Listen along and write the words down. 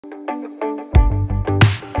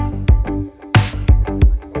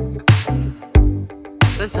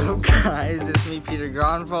What is up, guys? It's me, Peter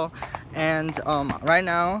Gronvall, and right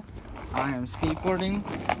now I am skateboarding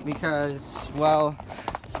because, well,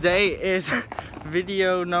 today is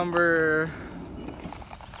video number,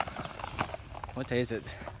 what day is it?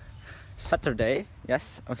 Saturday?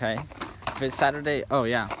 Yes? Okay. If it's Saturday, oh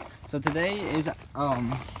yeah. So today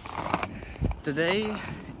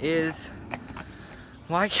is,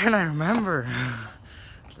 why can't I remember?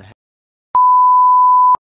 The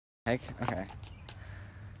heck? Okay.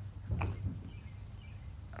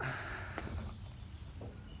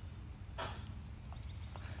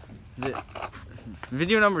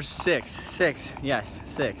 Video number six, yes,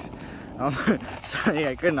 6. Sorry,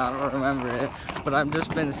 I could not remember it, but I've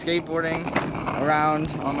just been skateboarding around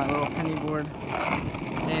on my little penny board,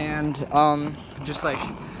 and just like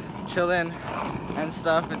chilling and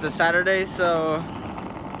stuff. It's a Saturday, so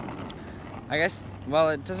I guess, well,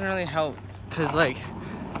 it doesn't really help because like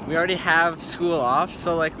we already have school off,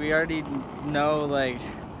 so like we already know like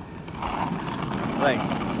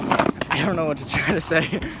I don't know what to try to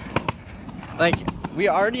say. Like, we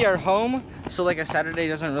already are home, so like a Saturday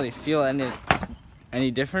doesn't really feel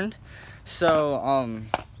any different. So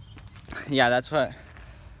yeah, that's what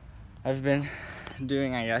I've been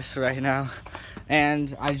doing, I guess, right now.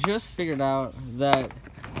 And I just figured out that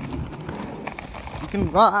you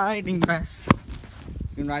can ride in grass.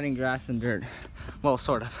 You can ride in grass and dirt. Well,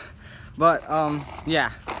 sort of. But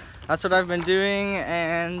yeah, that's what I've been doing.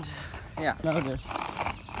 And yeah, notice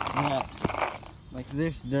that like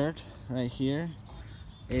this dirt right here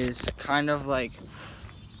is kind of like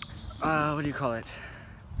what do you call it?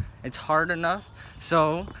 It's hard enough,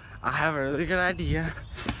 so I have a really good idea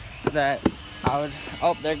that I would,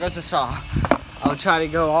 oh, there goes the saw. I would try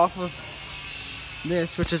to go off of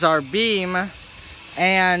this, which is our beam,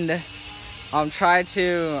 and try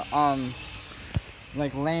to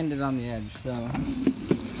like land it on the edge. So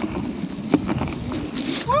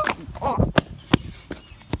oh.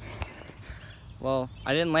 Well,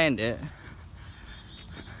 I didn't land it.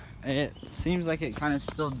 It seems like it kind of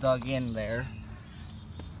still dug in there,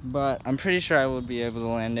 but I'm pretty sure I will be able to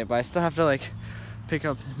land it. But I still have to like pick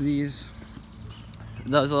up those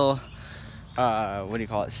little what do you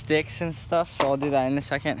call it, sticks and stuff, so I'll do that in a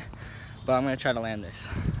second. But I'm gonna try to land this.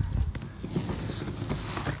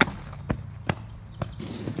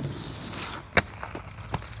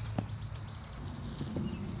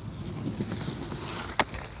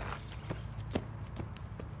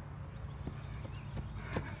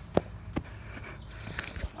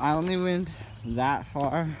 I only went that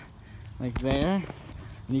far, like there,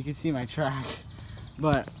 and you can see my track,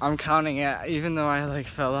 but I'm counting it. Even though I like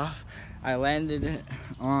fell off, I landed it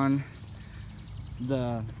on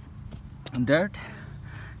the dirt.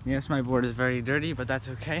 Yes, my board is very dirty, but that's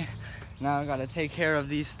okay. Now I gotta take care of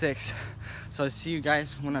these sticks. So I'll see you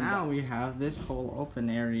guys when I'm done. Now we have this whole open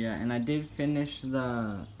area, and I did finish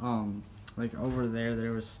the like over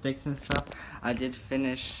there was sticks and stuff. I did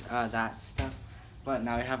finish that stuff. But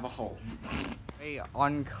now I have a whole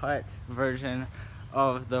uncut version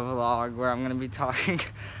of the vlog where I'm gonna be talking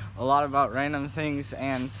a lot about random things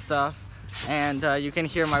and stuff. And you can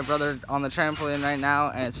hear my brother on the trampoline right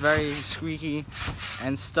now, and it's very squeaky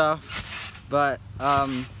and stuff. But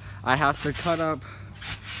I have to cut up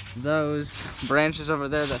those branches over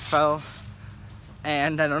there that fell,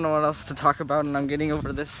 and I don't know what else to talk about. And I'm getting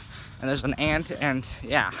over this, and there's an ant, and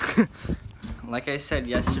yeah. Like I said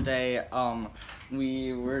yesterday,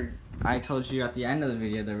 I told you at the end of the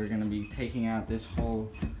video that we're gonna be taking out this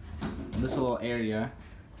little area,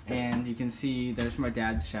 and you can see there's my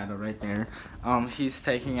dad's shadow right there. He's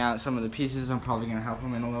taking out some of the pieces. I'm probably gonna help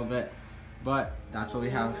him in a little bit, but that's what we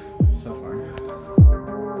have so far.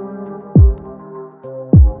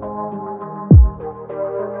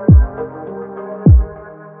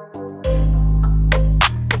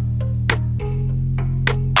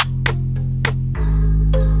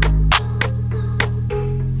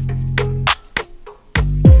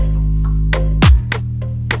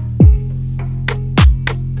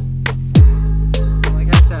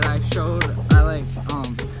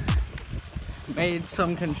 Made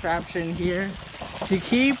some contraption here to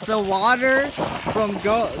keep the water from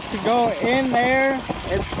go in there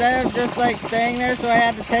instead of just like staying there. So I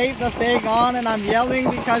had to tape the thing on, and I'm yelling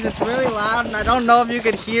because it's really loud and I don't know if you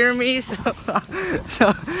could hear me. So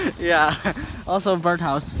yeah. Also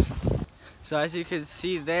birdhouse. So as you can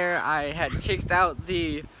see there, I had kicked out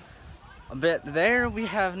the bit there. We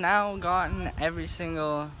have now gotten every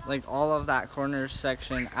single, like all of that corner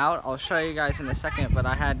section out. I'll show you guys in a second, but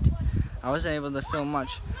I wasn't able to film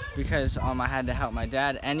much because I had to help my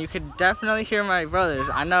dad, and you could definitely hear my brothers.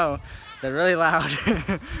 I know They're really loud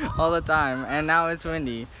all the time, and now it's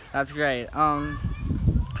windy. That's great.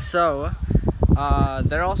 So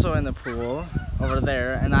they're also in the pool over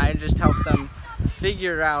there, and I just helped them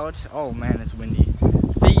figure out, oh man, it's windy,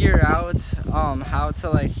 figure out how to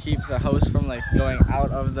like keep the hose from like going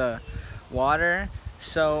out of the water.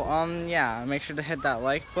 So yeah, make sure to hit that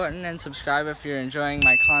like button and subscribe if you're enjoying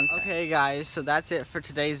my content. Okay guys, so that's it for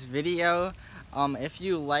today's video. If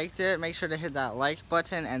you liked it, make sure to hit that like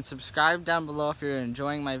button and subscribe down below if you're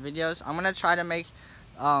enjoying my videos. I'm gonna try to make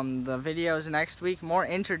the videos next week more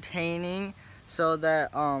entertaining, so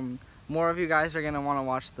that more of you guys are gonna want to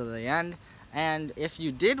watch to the end. And if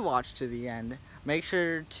you did watch to the end, make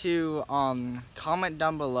sure to comment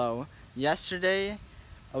down below. Yesterday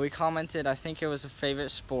we commented, I think it was a favorite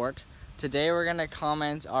sport. Today we're gonna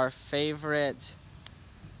comment our favorite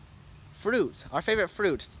fruit. Our favorite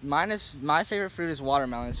fruit. My favorite fruit is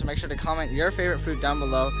watermelon. So make sure to comment your favorite fruit down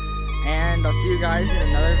below. And I'll see you guys in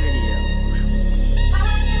another video.